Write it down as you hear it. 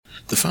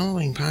The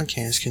following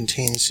podcast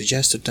contains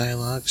suggestive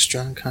dialogue,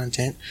 strong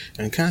content,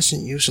 and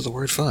constant use of the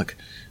word fuck.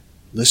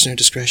 Listener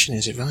discretion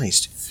is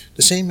advised.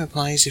 The same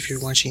applies if you're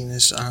watching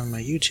this on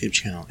my YouTube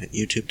channel at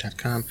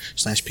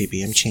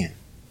youtube.com/ppmchan.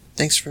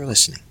 Thanks for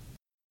listening.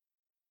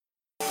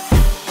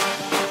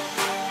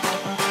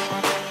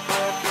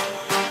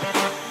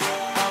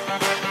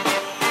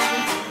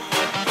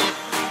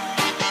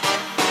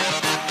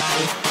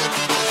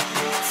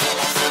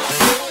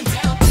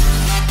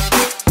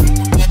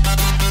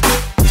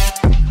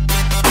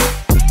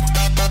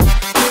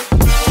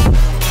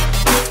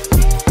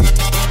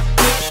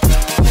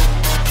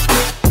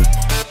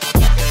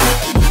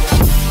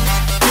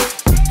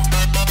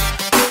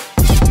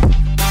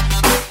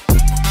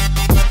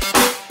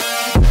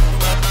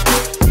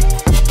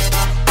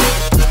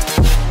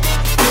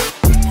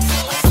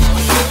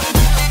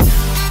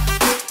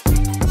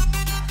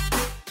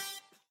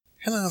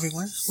 Hello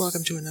everyone,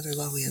 welcome to another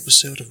lovely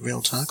episode of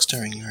Real Talk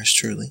starring yours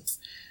truly.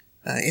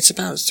 It's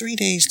about 3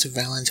 days to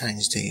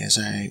Valentine's Day as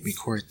I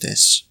record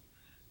this.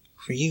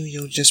 For you,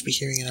 you'll just be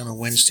hearing it on a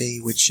Wednesday,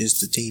 which is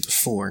the day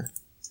before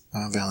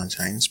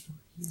Valentine's.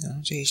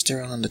 Just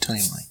they're on the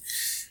timeline.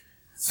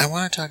 I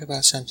want to talk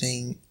about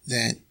something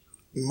that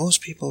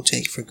most people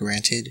take for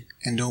granted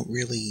and don't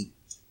really,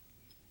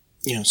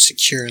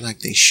 secure like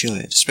they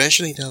should,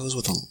 especially those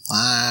with a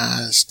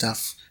lot of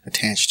stuff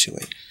attached to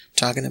it.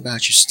 Talking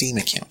about your Steam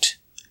account.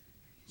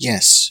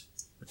 Yes,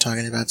 we're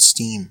talking about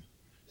Steam.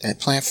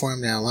 That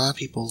platform that a lot of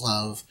people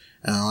love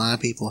and a lot of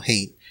people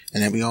hate,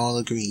 and that we all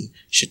agree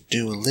should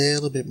do a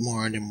little bit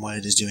more than what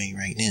it is doing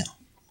right now.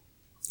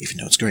 Even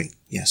though it's great.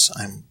 Yes,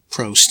 I'm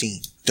pro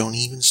Steam. Don't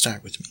even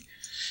start with me.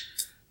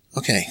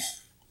 Okay.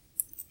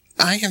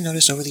 I have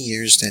noticed over the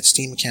years that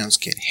Steam accounts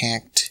get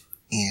hacked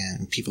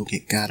and people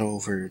get got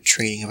over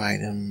trading of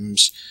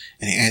items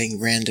and adding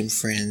random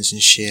friends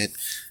and shit.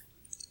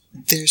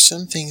 There's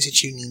some things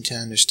that you need to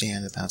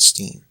understand about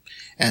Steam.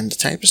 And the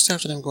type of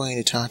stuff that I'm going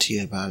to talk to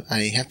you about,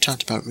 I have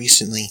talked about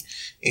recently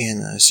in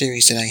a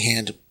series that I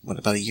had,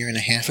 about a year and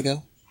a half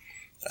ago.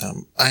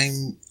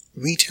 I'm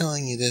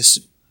retelling you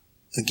this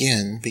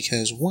again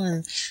because,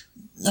 one,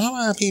 not a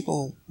lot of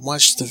people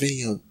watched the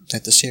video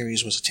that the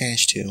series was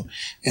attached to.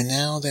 And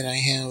now that I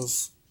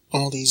have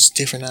all these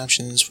different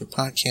options for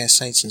podcast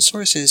sites and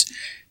sources,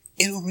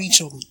 it'll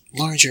reach a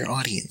larger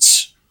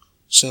audience.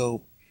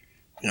 So,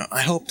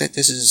 I hope that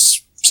this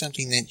is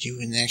something that you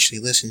can actually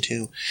listen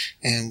to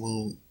and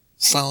will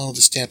follow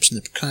the steps and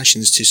the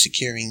precautions to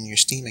securing your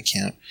Steam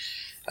account.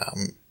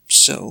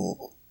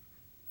 So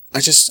I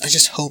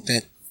just hope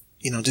that,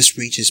 this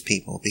reaches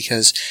people,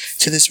 because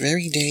to this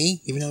very day,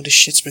 even though this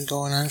shit's been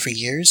going on for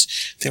years,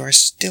 there are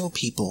still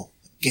people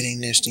getting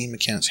their Steam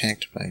accounts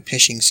hacked by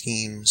phishing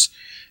schemes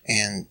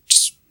and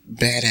just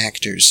bad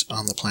actors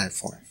on the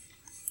platform.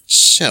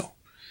 So,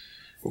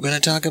 we're going to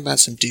talk about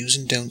some do's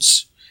and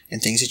don'ts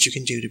and things that you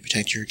can do to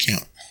protect your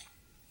account.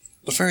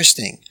 The first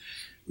thing,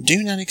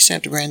 do not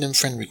accept random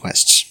friend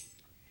requests.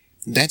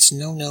 That's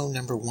no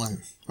number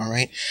one,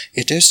 alright?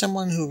 If there's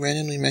someone who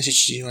randomly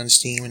messages you on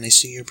Steam and they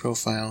see your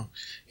profile,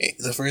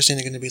 the first thing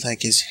they're going to be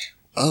like is,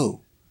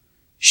 oh,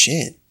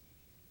 shit,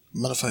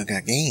 motherfucker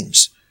got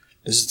games.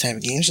 This is the type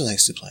of games he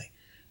likes to play.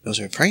 Those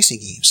are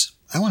pricey games.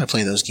 I want to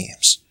play those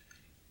games.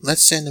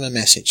 Let's send them a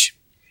message.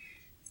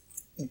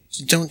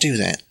 Don't do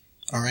that.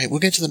 Alright, we'll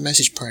get to the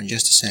message part in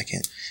just a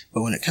second.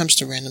 But when it comes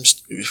to random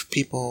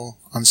people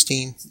on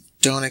Steam,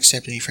 don't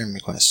accept any friend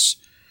requests.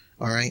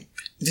 Alright?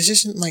 This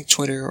isn't like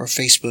Twitter or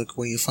Facebook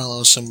where you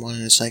follow someone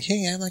and it's like,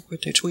 hey, I like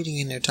what they're tweeting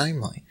in their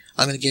timeline.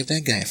 I'm going to give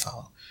that guy a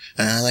follow.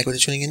 And I like what they're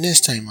tweeting in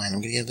this timeline.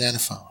 I'm going to give that a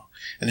follow.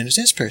 And then there's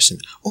this person.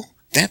 Oh,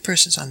 that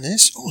person's on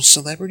this? Oh,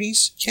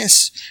 celebrities?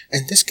 Yes.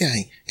 And this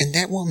guy, and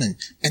that woman,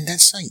 and that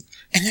site,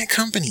 and that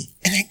company,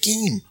 and that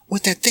game,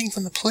 with that thing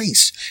from the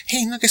place.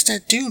 Hey, look, it's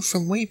that dude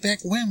from way back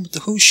when with the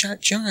Who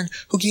Shot John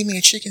who gave me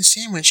a chicken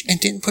sandwich and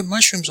didn't put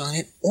mushrooms on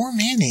it or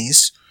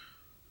mayonnaise.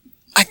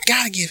 I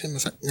gotta give him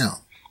no.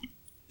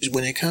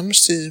 When it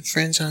comes to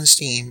friends on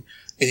Steam,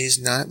 it is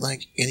not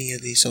like any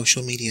of these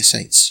social media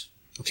sites.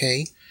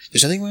 Okay?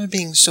 There's nothing wrong with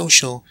being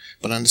social,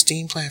 but on the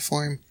Steam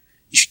platform,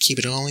 you should keep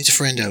it only to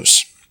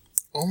friendos.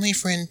 Only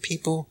friend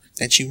people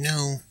that you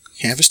know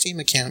have a Steam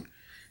account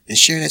and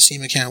share that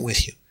Steam account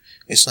with you.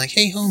 It's like,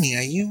 hey homie,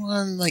 are you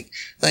on like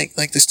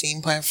the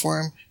Steam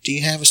platform? Do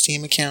you have a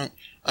Steam account?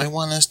 I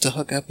want us to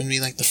hook up and be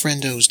like the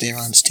friendos there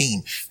on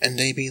Steam. And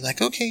they be like,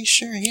 okay,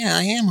 sure, yeah,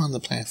 I am on the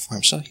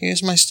platform. So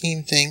here's my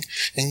Steam thing,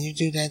 and you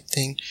do that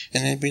thing,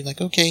 and they'd be like,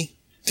 okay,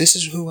 this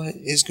is who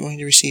is going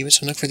to receive it,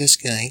 so look for this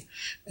guy.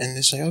 And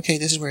it's like, okay,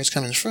 this is where it's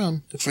coming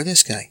from, look for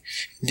this guy.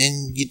 And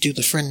then you do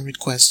the friend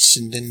requests,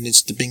 and then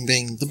it's the bing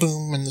bang, the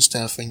boom, and the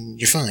stuff,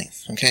 and you're fine,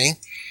 okay?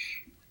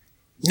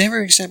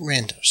 Never accept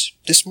randos.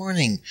 This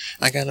morning,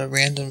 I got a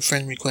random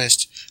friend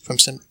request from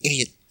some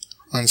idiot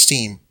on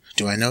Steam.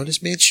 Do I know this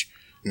bitch?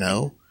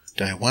 No.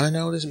 Do I want to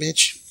know this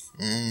bitch?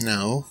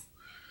 No.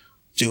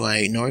 Do I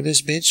ignore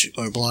this bitch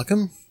or block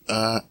him?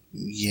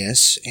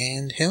 Yes,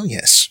 and hell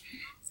yes.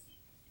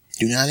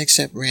 Do not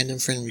accept random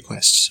friend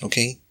requests,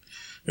 okay?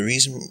 The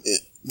reason,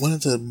 one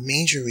of the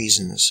major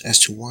reasons as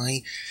to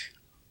why,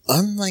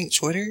 unlike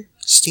Twitter,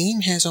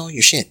 Steam has all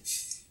your shit.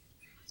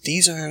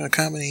 These are a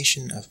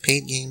combination of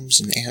paid games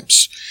and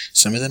apps.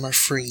 Some of them are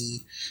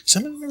free.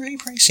 Some of them are very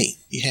pricey.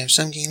 You have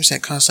some games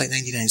that cost like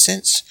 99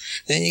 cents.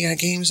 Then you got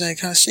games that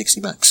cost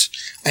 $60.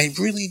 I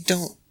really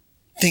don't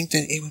think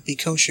that it would be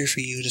kosher for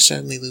you to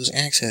suddenly lose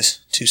access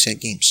to said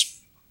games.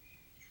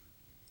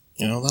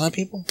 You know, a lot of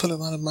people put a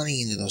lot of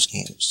money into those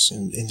games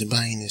and into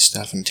buying this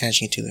stuff and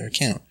attaching it to their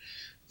account.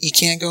 You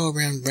can't go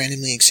around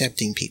randomly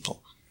accepting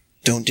people.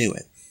 Don't do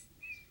it.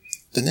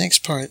 The next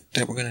part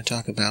that we're going to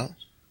talk about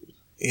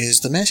is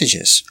the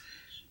messages.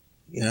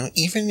 You know,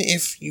 even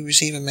if you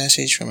receive a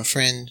message from a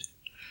friend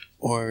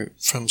or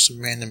from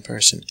some random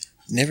person,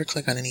 never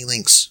click on any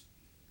links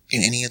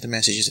in any of the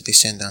messages that they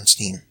send on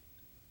Steam.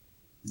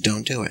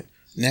 Don't do it.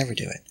 Never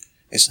do it.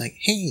 It's like,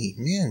 hey,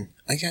 man,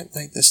 I got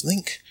like this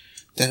link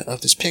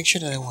of this picture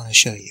that I want to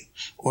show you.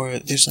 Or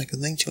there's like a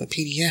link to a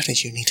PDF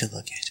that you need to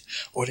look at.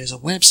 Or there's a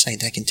website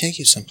that can take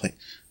you someplace.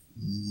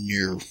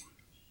 No.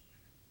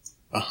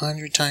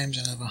 100 times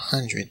out of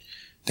 100,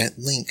 that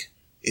link,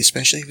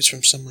 especially if it's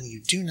from someone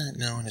you do not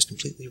know and is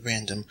completely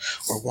random,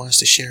 or wants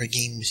to share a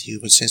game with you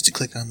but says to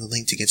click on the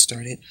link to get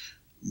started,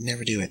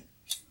 never do it.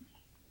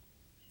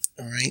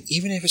 Alright?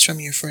 Even if it's from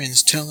your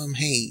friends, tell them,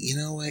 hey, you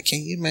know what,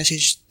 can you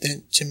message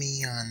that to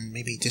me on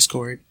maybe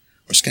Discord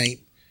or Skype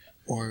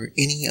or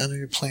any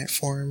other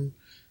platform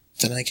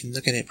that I can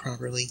look at it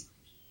properly?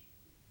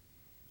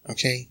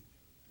 Okay?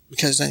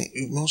 Because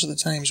most of the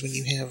times when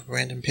you have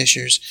random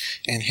pishers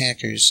and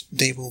hackers,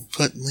 they will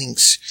put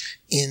links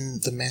in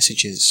the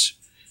messages,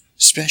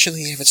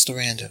 especially if it's the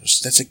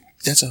randos. That's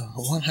a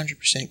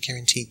 100%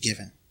 guaranteed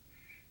given.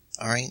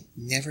 Alright?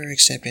 Never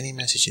accept any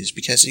messages,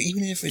 because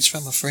even if it's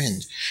from a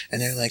friend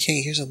and they're like,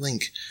 hey, here's a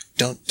link,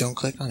 don't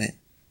click on it.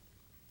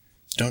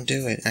 Don't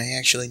do it. I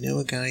actually knew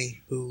a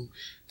guy who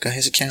got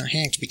his account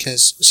hacked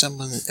because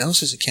someone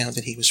else's account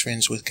that he was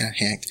friends with got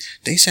hacked.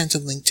 They sent a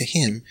link to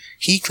him.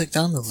 He clicked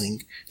on the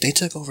link. They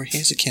took over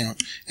his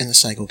account, and the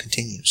cycle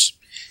continues.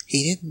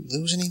 He didn't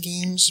lose any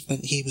games, but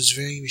he was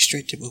very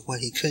restricted with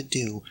what he could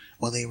do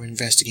while they were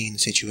investigating the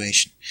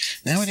situation.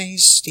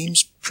 Nowadays,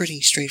 Steam's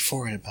pretty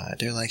straightforward about it.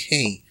 They're like,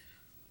 hey,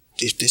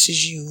 if this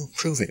is you,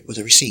 prove it with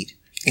a receipt.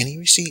 Any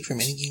receipt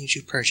from any games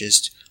you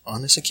purchased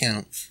on this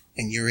account,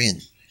 and you're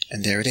in.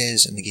 And there it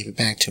is, and they gave it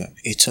back to him.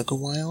 It took a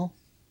while.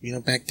 You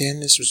know, back then,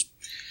 this was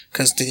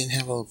because they didn't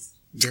have a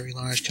very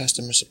large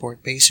customer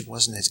support base. It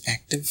wasn't as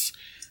active.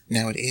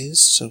 Now it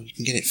is, so you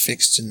can get it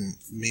fixed in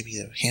maybe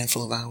a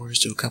handful of hours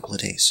to a couple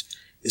of days.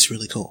 It's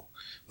really cool.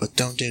 But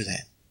don't do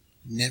that.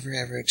 Never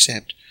ever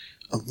accept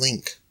a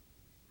link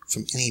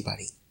from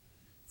anybody,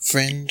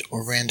 friend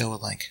or rando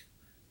alike.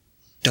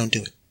 Don't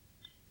do it.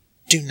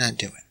 Do not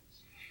do it.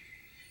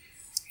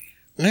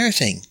 Another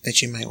thing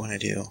that you might want to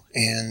do,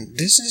 and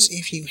this is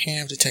if you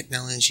have the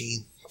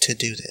technology to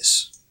do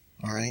this,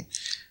 alright?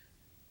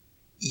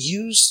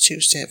 Use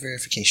two-step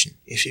verification.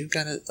 If you've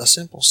got a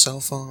simple cell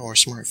phone or a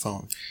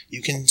smartphone,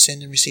 you can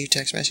send and receive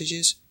text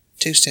messages,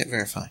 two-step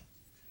verify.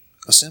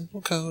 A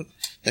simple code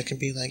that can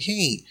be like,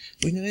 hey,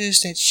 we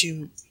noticed that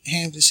you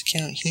have this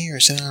account here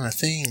set on a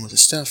thing with the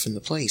stuff in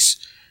the place.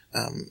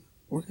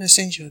 We're going to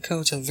send you a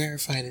code to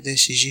verify that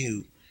this is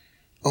you.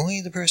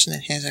 Only the person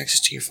that has access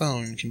to your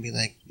phone can be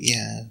like,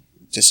 yeah,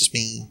 this is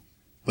me.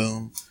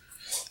 Boom.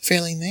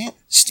 Failing that,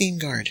 Steam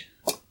Guard.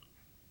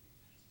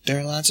 There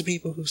are lots of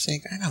people who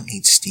think, I don't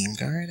need Steam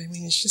Guard. I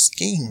mean, it's just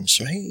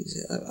games, right?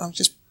 I'm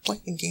just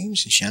playing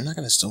games and shit. I'm not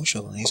going to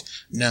socialize.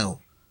 No.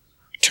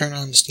 Turn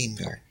on the Steam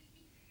Guard.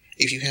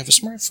 If you have a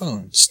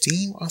smartphone,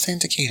 Steam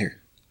Authenticator.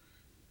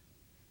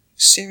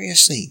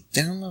 Seriously,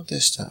 download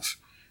this stuff.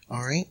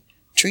 Alright?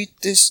 Treat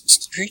your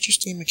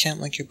Steam account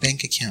like your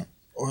bank account.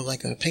 Or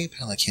like a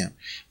PayPal account.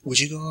 Would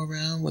you go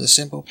around with a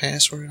simple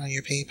password on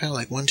your PayPal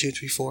like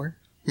 1234?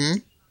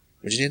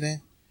 Would you do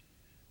that?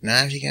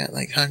 Now if you got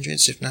like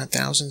hundreds, if not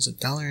thousands of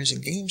dollars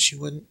in games, you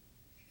wouldn't.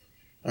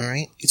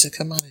 Alright? It's a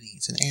commodity.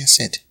 It's an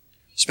asset.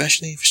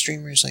 Especially for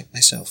streamers like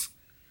myself.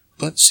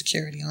 Put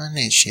security on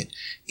that shit.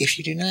 If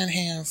you do not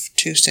have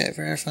two-step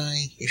verify,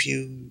 if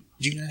you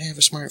do not have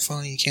a smartphone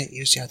and you can't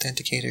use the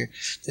authenticator,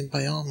 then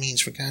by all means,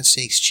 for God's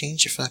sakes,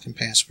 change your fucking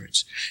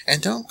passwords.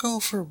 And don't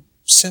go for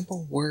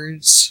simple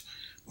words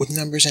with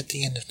numbers at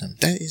the end of them.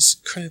 That is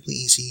incredibly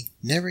easy.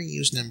 Never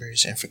use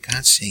numbers, and for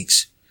God's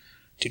sakes,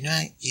 do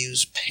not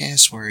use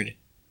password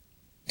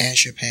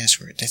as your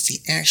password. That's the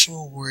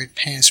actual word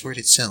password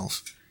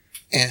itself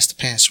as the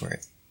password.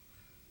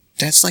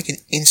 That's like an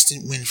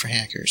instant win for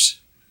hackers.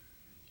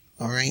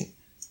 Alright?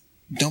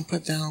 Don't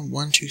put down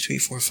 1, 2, 3,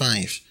 4,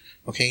 5.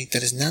 Okay?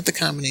 That is not the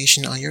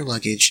combination on your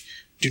luggage.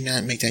 Do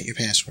not make that your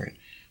password.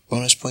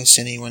 Bonus points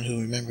to anyone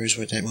who remembers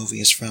what that movie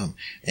is from.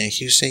 And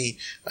if you say,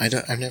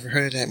 I've never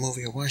heard of that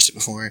movie or watched it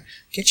before,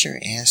 get your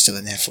ass to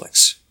the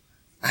Netflix.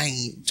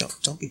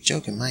 Don't be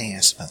joking my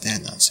ass about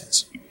that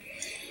nonsense.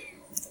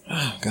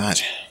 Oh,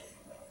 God.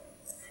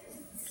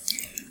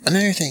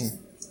 Another thing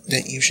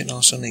that you should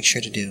also make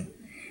sure to do,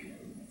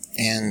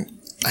 and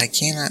I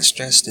cannot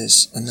stress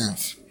this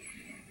enough,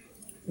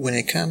 when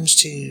it comes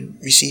to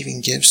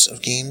receiving gifts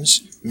of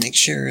games, make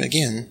sure,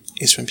 again,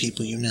 it's from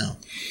people you know.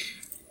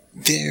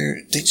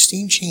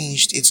 Steam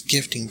changed its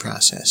gifting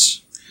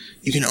process.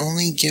 You can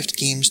only gift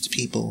games to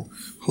people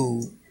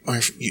who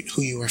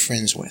you are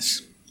friends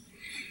with.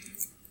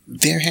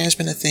 There has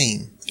been a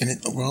thing,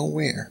 and we're all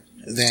aware,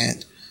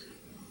 that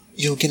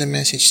you'll get a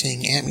message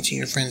saying, add me to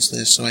your friends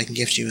list so I can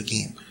gift you a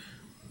game.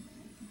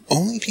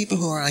 Only people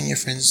who are on your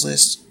friends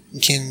list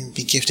can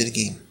be gifted a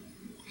game.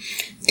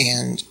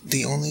 And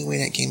the only way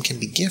that game can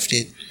be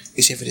gifted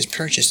is if it is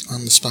purchased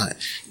on the spot.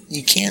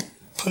 You can't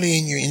put it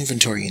in your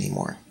inventory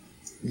anymore.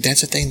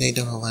 That's a thing they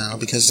don't allow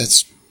because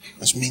that's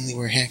mainly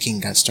where hacking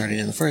got started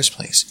in the first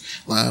place.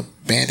 A lot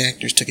of bad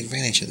actors took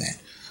advantage of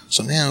that.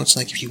 So now it's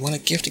like if you want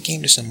to gift a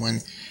game to someone,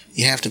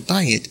 you have to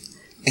buy it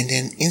and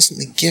then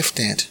instantly gift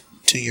that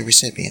to your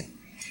recipient.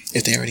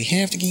 If they already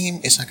have the game,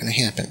 it's not going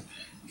to happen.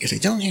 If they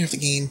don't have the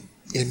game,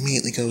 it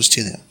immediately goes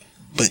to them.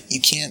 But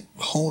you can't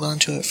hold on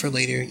to it for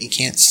later. You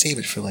can't save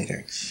it for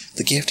later.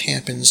 The gift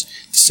happens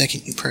the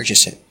second you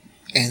purchase it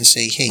and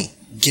say, hey,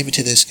 give it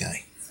to this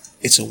guy.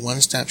 It's a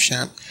one-stop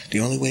shop. The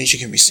only way that you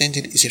can rescind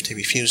it is if they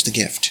refuse the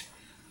gift.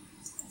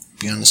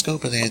 Beyond the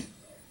scope of that,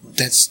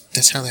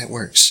 that's how that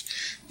works.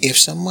 If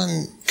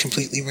someone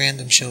completely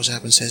random shows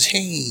up and says,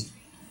 hey,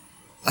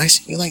 I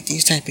see you like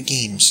these type of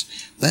games.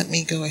 Let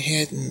me go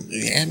ahead and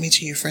add me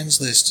to your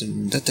friends list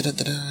and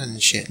da-da-da-da-da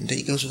and shit. And then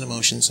he goes through the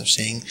motions of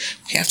saying,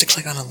 we have to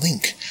click on a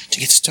link to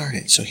get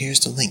started. So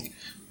here's the link.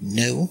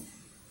 No,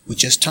 we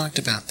just talked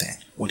about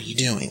that. What are you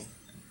doing?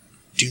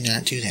 Do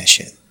not do that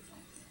shit.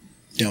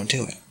 Don't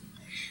do it.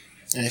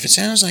 And if it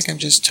sounds like I'm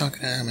just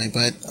talking out of my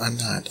butt, I'm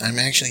not. I'm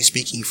actually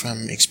speaking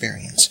from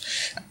experience.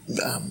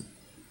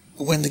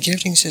 When the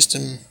gifting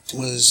system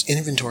was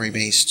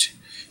inventory-based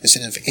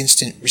instead of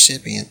instant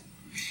recipient,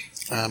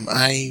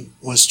 I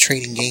was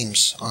trading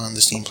games on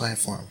the Steam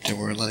platform. There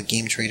were a lot of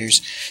game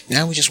traders.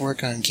 Now we just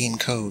work on game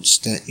codes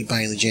that you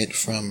buy legit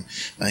from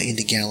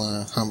Indie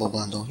Gala, Humble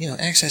Bundle.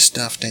 Access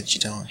stuff that you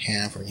don't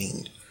have or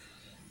need.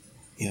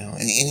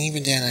 And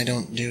even then, I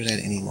don't do that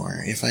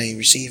anymore. If I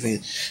receive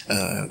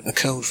a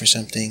code for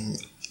something,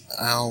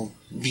 I'll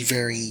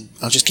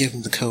just give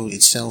them the code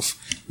itself,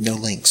 no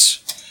links.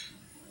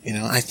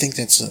 I think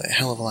that's a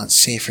hell of a lot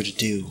safer to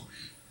do.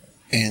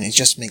 And it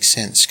just makes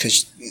sense,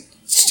 because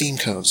Steam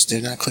codes,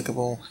 they're not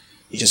clickable.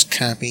 You just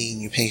copy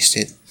and you paste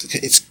it.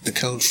 It's the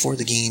code for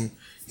the game.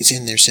 It's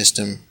in their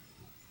system.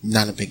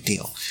 Not a big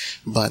deal.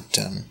 But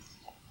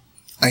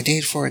I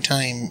did for a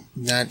time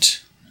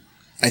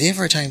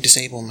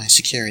disable my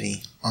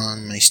security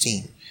on my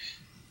Steam.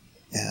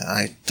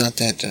 I thought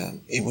that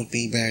it would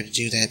be better to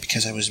do that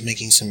because I was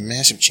making some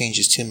massive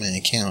changes to my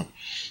account.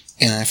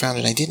 And I found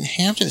that I didn't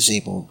have to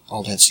disable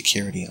all that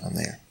security on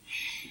there.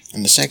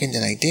 And the second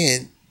that I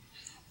did,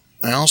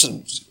 I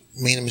also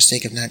made a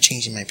mistake of not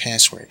changing my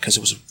password because it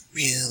was a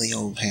really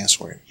old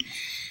password.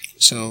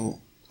 So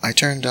I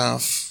turned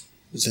off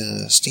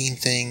the Steam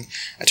thing,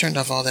 I turned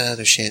off all that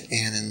other shit,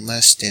 and in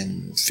less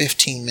than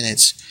 15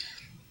 minutes,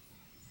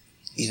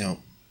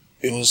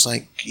 it was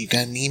like you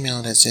got an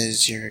email that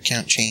says your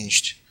account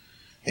changed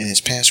and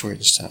its password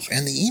and stuff.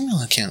 And the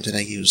email account that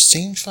I used,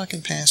 same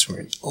fucking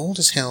password, old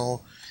as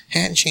hell,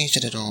 hadn't changed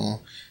it at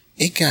all.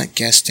 It got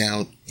guessed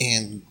out,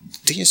 and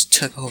they just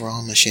took over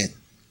all my shit.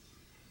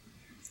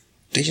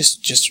 They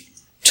just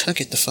took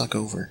it the fuck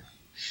over.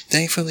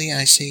 Thankfully,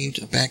 I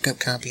saved a backup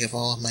copy of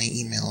all of my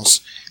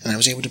emails, and I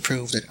was able to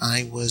prove that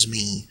I was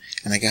me,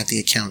 and I got the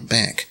account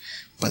back.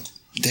 But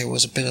there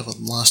was a bit of a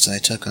loss that I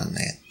took on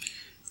that.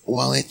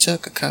 While it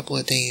took a couple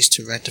of days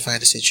to rectify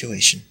the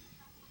situation,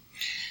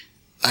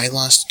 I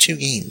lost 2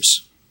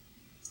 games.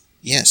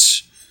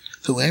 Yes,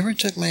 whoever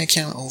took my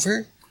account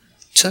over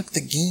took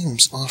the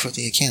games off of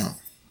the account.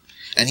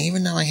 And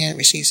even though I had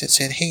receipts that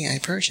said, hey, I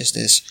purchased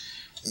this,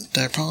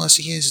 their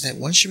policy is that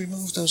once you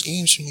remove those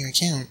games from your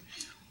account,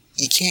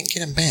 you can't get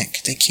them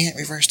back. They can't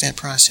reverse that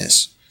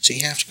process. So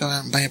you have to go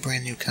out and buy a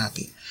brand new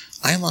copy.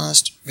 I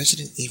lost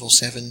Resident Evil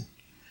 7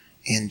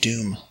 and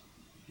Doom.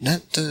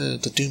 Not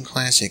the Doom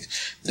Classic,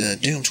 the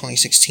Doom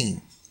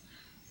 2016.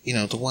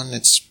 The one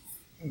that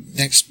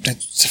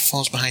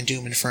falls behind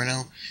Doom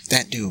Inferno.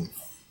 That Doom.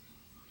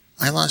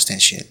 I lost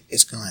that shit.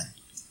 It's gone.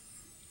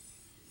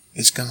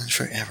 It's gone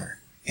forever.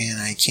 And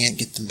I can't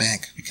get them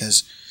back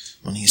because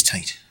money is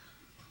tight.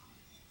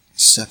 It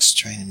sucks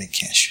trying to make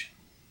cash.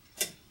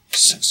 It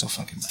sucks so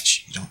fucking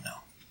much. You don't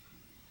know.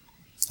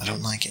 I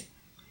don't like it.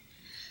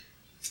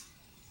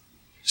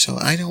 So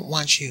I don't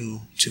want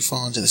you to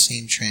fall into the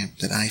same trap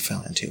that I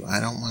fell into. I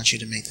don't want you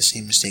to make the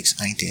same mistakes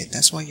I did.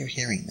 That's why you're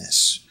hearing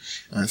this.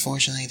 And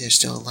unfortunately, there's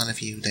still a lot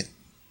of you that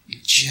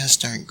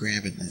just aren't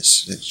grabbing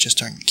this, that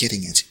just aren't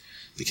getting it,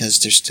 because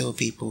there's still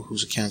people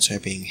whose accounts are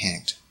being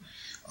hacked.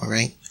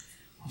 Alright?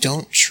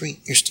 Don't treat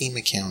your Steam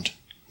account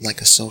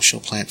like a social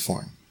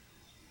platform.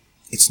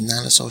 It's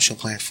not a social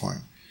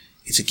platform.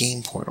 It's a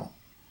game portal.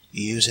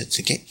 You use it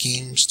to get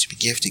games, to be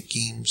gifted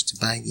games, to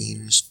buy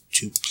games,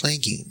 to play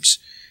games.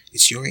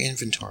 It's your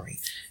inventory.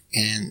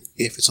 And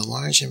if it's a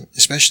large,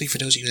 especially for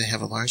those of you that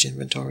have a large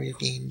inventory of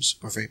games,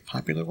 or very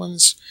popular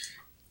ones,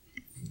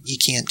 You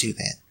can't do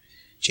that.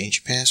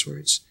 Change your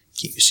passwords,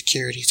 keep your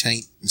security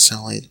tight and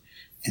solid,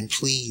 and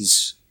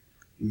please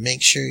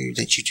make sure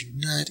that you do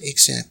not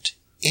accept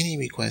any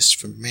requests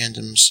from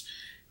randoms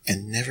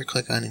and never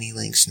click on any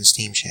links in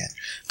Steam chat.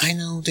 I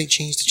know they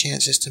changed the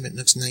chat system, it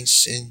looks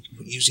nice and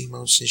use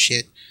emotes and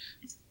shit,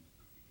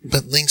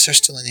 but links are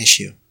still an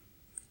issue.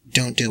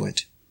 Don't do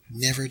it.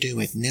 Never do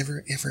it.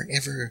 Never, ever,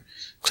 ever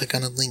click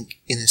on a link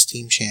in a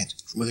Steam chat,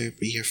 whether it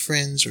be your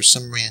friends or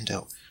some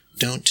rando.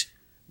 Don't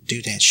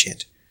do that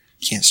shit.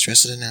 Can't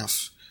stress it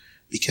enough,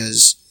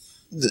 because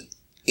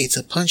it's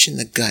a punch in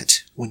the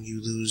gut when you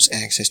lose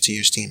access to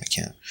your Steam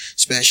account,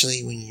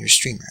 especially when you're a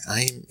streamer.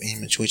 I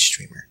am a Twitch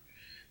streamer.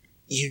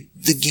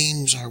 The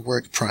games are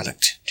work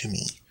product to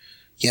me.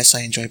 Yes,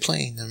 I enjoy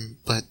playing them,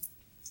 but,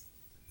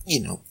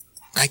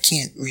 I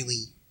can't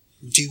really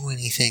do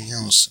anything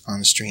else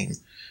on stream.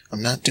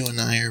 I'm not doing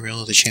the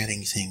IRL, the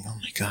chatting thing. Oh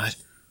my god.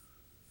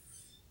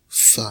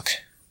 Fuck.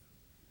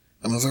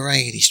 I'm a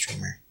variety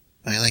streamer.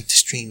 I like to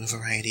stream a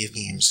variety of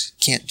games.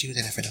 Can't do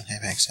that if I don't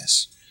have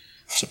access.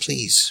 So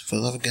please, for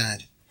the love of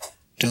God,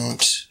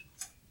 don't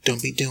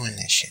be doing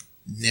that shit.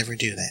 Never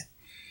do that.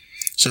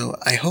 So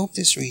I hope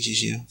this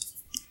reaches you.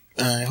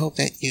 I hope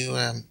that you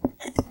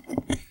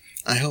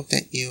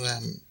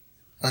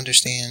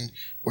understand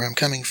where I'm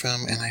coming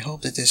from, and I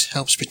hope that this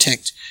helps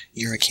protect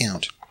your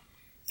account.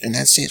 And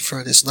that's it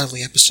for this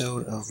lovely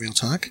episode of Real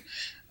Talk.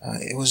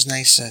 It was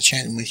nice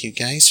chatting with you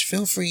guys.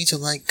 Feel free to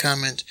like,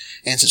 comment,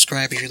 and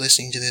subscribe if you're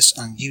listening to this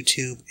on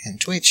YouTube and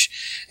Twitch.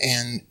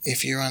 And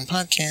if you're on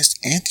podcast,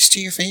 add this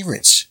to your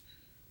favorites.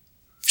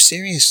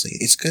 Seriously,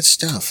 it's good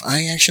stuff.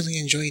 I actually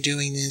enjoy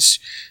doing this,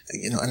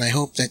 and I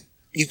hope that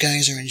you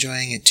guys are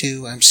enjoying it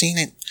too. I'm seeing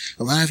it.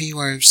 A lot of you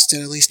are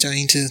steadily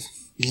starting to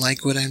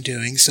like what I'm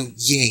doing, so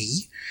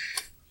yay.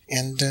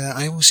 And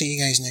I will see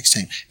you guys next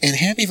time. And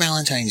happy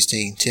Valentine's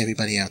Day to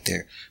everybody out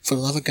there. For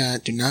the love of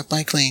God, do not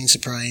buy cleaning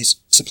supplies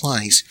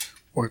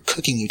or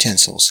cooking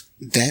utensils.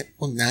 That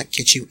will not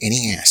get you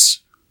any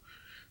ass.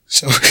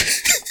 So,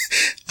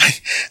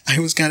 I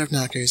was God of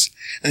Knockers,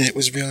 and it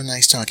was real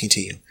nice talking to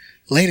you.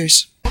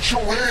 Laters. Put your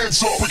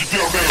hands up,